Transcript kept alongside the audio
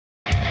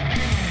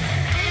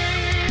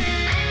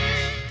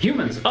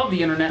Humans of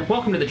the internet,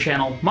 welcome to the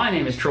channel. My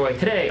name is Troy.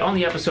 Today on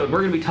the episode we're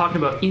going to be talking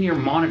about in-ear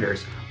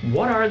monitors.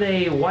 What are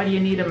they, why do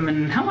you need them,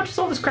 and how much is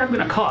all this crap going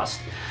to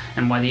cost?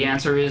 And why the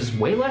answer is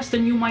way less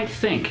than you might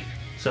think.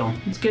 So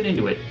let's get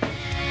into it.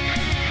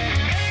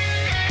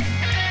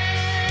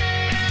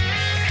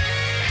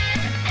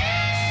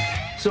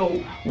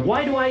 So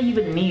why do I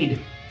even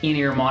need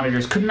in-ear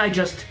monitors? Couldn't I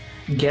just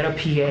get a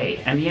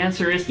PA? And the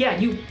answer is, yeah,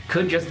 you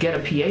could just get a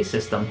PA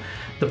system.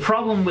 The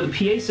problem with a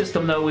PA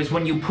system, though, is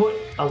when you put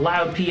a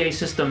loud PA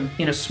system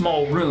in a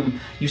small room,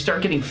 you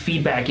start getting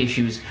feedback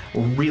issues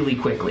really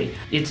quickly.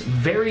 It's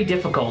very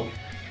difficult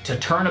to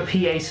turn a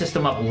PA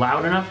system up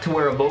loud enough to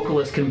where a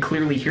vocalist can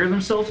clearly hear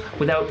themselves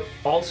without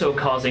also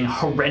causing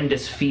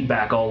horrendous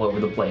feedback all over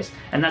the place.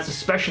 And that's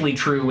especially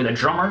true with a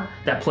drummer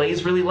that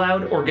plays really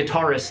loud or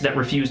guitarists that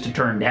refuse to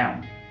turn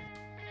down.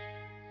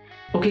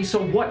 Okay,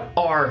 so what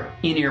are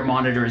in-ear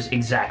monitors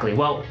exactly?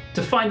 Well,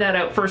 to find that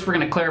out, first we're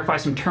going to clarify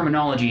some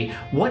terminology.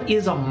 What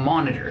is a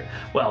monitor?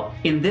 Well,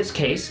 in this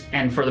case,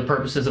 and for the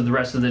purposes of the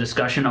rest of the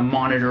discussion, a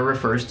monitor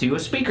refers to a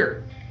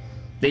speaker.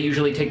 They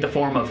usually take the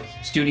form of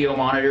studio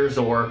monitors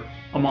or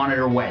a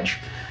monitor wedge.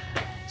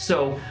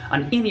 So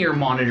an in-ear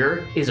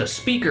monitor is a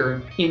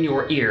speaker in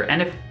your ear,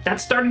 and if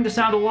that's starting to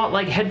sound a lot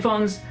like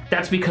headphones,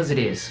 that's because it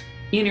is.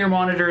 In-ear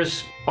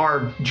monitors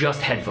are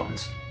just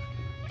headphones.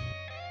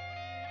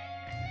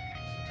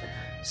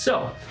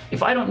 So,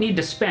 if I don't need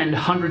to spend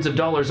hundreds of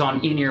dollars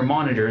on in-ear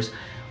monitors,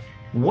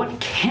 what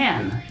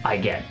can I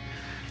get?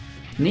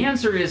 And the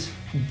answer is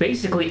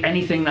basically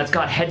anything that's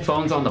got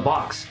headphones on the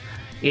box.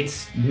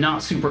 It's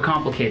not super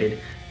complicated.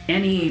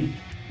 Any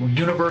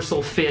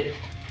universal fit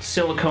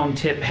silicone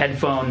tip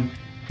headphone,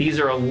 these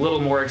are a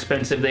little more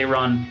expensive. They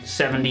run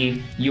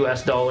 $70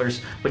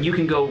 US, but you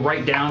can go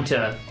right down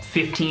to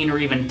 15 or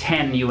even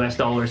 10 US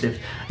dollars if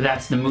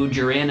that's the mood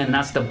you're in and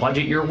that's the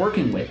budget you're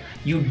working with.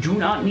 You do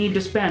not need to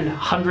spend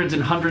hundreds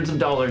and hundreds of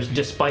dollars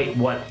despite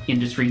what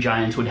industry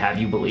giants would have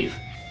you believe.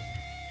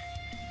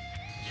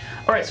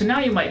 Alright, so now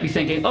you might be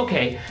thinking,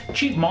 okay,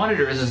 cheap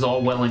monitors is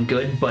all well and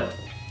good, but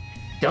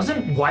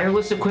doesn't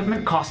wireless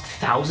equipment cost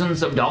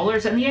thousands of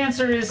dollars? And the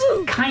answer is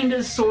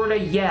kinda, sorta,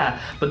 yeah,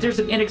 but there's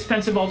an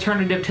inexpensive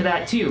alternative to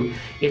that too.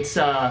 It's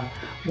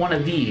one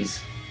of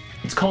these.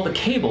 It's called a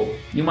cable.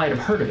 You might have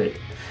heard of it.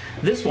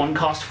 This one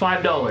costs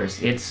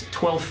 $5. It's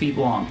 12 feet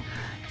long.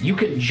 You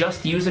can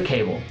just use a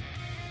cable.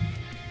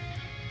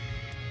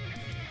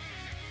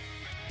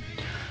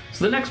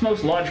 So the next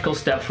most logical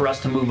step for us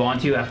to move on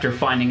to after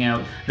finding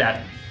out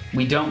that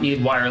we don't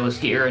need wireless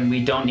gear and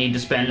we don't need to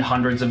spend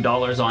hundreds of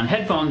dollars on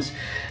headphones,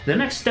 the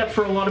next step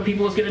for a lot of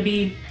people is going to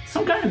be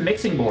some kind of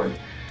mixing board.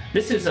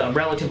 This is a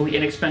relatively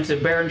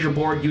inexpensive Behringer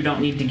board. You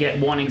don't need to get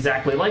one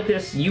exactly like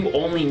this. You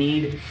only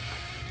need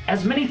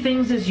as many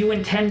things as you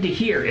intend to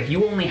hear. If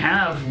you only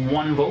have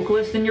one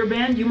vocalist in your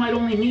band, you might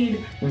only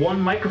need one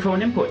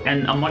microphone input,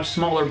 and a much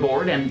smaller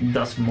board, and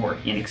thus more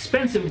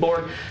inexpensive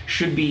board,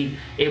 should be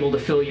able to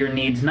fill your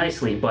needs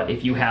nicely. But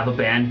if you have a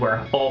band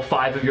where all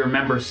 5 of your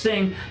members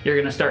sing, you're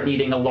going to start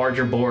needing a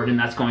larger board, and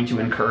that's going to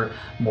incur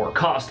more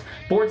cost.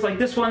 Boards like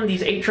this one,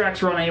 these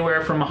 8-tracks run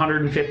anywhere from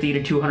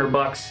 $150 to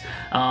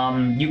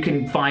 $200. You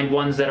can find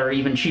ones that are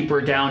even cheaper,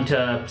 down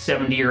to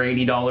 $70 or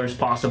 $80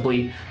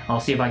 possibly.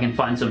 I'll see if I can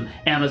find some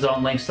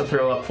Amazon links to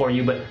throw up for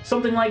you, but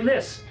something like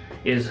this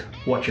is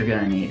what you're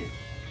gonna need.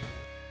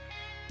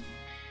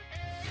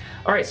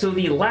 Alright, so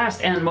the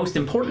last and most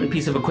important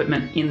piece of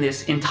equipment in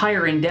this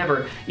entire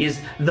endeavor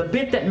is the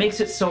bit that makes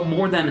it so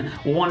more than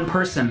one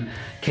person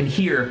can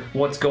hear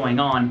what's going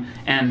on,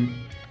 and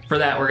for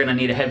that we're gonna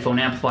need a headphone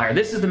amplifier.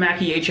 This is the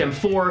Mackie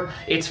HM4.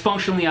 It's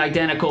functionally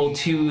identical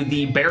to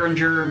the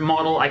Behringer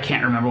model. I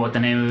can't remember what the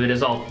name of it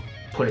is. I'll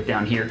put it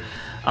down here.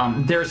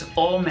 There's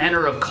all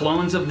manner of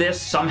clones of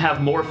this. Some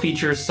have more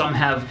features, some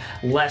have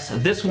less.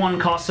 This one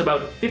costs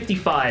about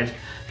 55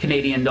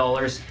 Canadian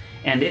dollars,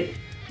 and it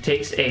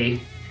takes a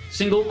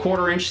single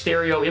 1/4-inch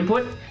stereo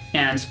input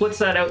and splits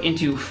that out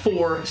into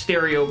 4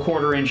 stereo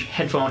 1/4-inch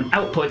headphone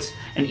outputs,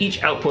 and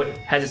each output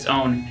has its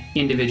own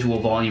individual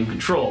volume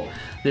control.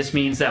 This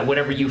means that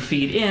whatever you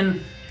feed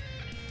in,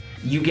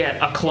 you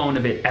get a clone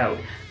of it out.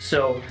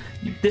 So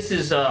this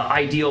is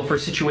ideal for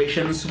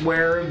situations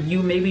where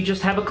you maybe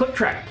just have a click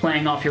track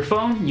playing off your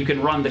phone. You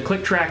can run the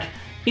click track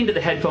into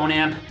the headphone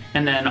amp,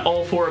 and then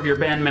all 4 of your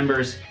band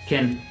members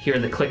can hear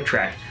the click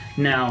track.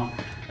 Now,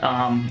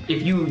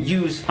 if you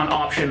use an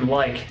option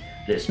like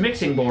this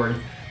mixing board,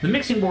 the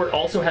mixing board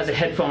also has a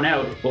headphone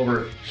out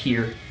over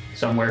here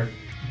somewhere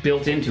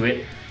built into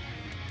it.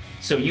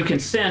 So you can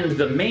send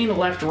the main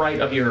left-right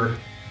of your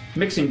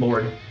mixing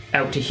board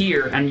out to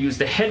here and use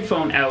the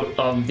headphone out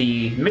of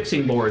the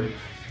mixing board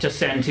to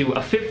send to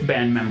a 5th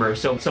band member.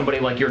 So somebody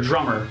like your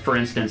drummer, for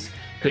instance,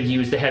 could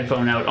use the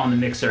headphone out on the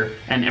mixer,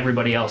 and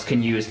everybody else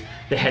can use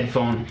the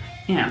headphone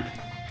amp.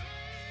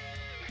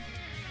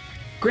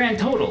 Grand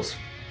totals.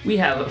 We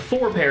have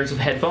 4 pairs of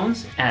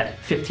headphones at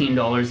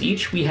 $15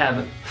 each. We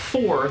have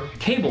 4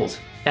 cables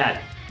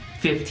at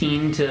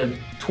 $15 to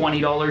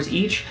 $20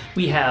 each.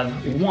 We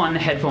have one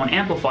headphone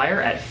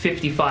amplifier at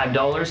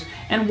 $55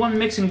 and one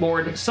mixing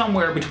board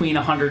somewhere between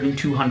 $100 and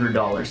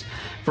 $200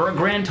 for a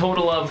grand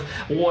total of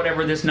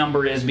whatever this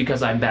number is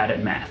because I'm bad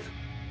at math.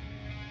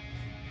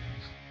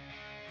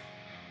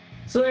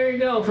 So there you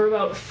go, for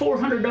about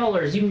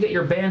 $400 you can get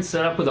your band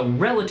set up with a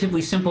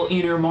relatively simple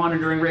in-ear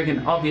monitoring rig,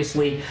 and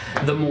obviously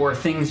the more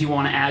things you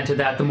want to add to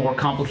that, the more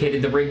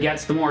complicated the rig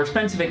gets, the more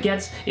expensive it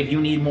gets. If you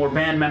need more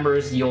band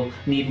members, you'll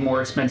need more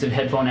expensive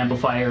headphone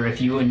amplifier.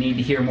 If you need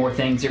to hear more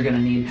things, you're going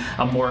to need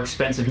a more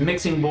expensive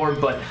mixing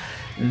board, but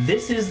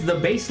this is the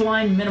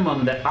baseline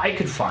minimum that I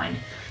could find.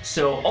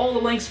 So all the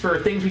links for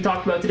things we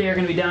talked about today are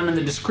going to be down in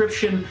the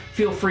description.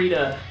 Feel free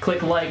to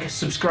click like,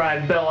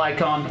 subscribe, bell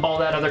icon, all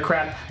that other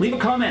crap. Leave a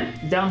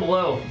comment down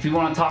below if you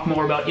want to talk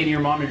more about in-ear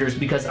monitors,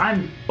 because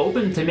I'm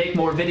open to make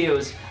more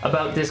videos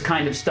about this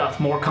kind of stuff,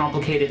 more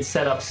complicated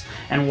setups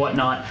and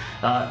whatnot,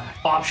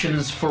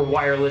 options for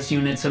wireless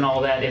units and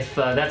all that, if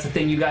that's the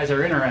thing you guys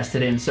are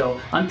interested in. So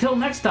until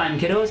next time,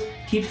 kiddos,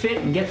 keep fit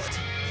and get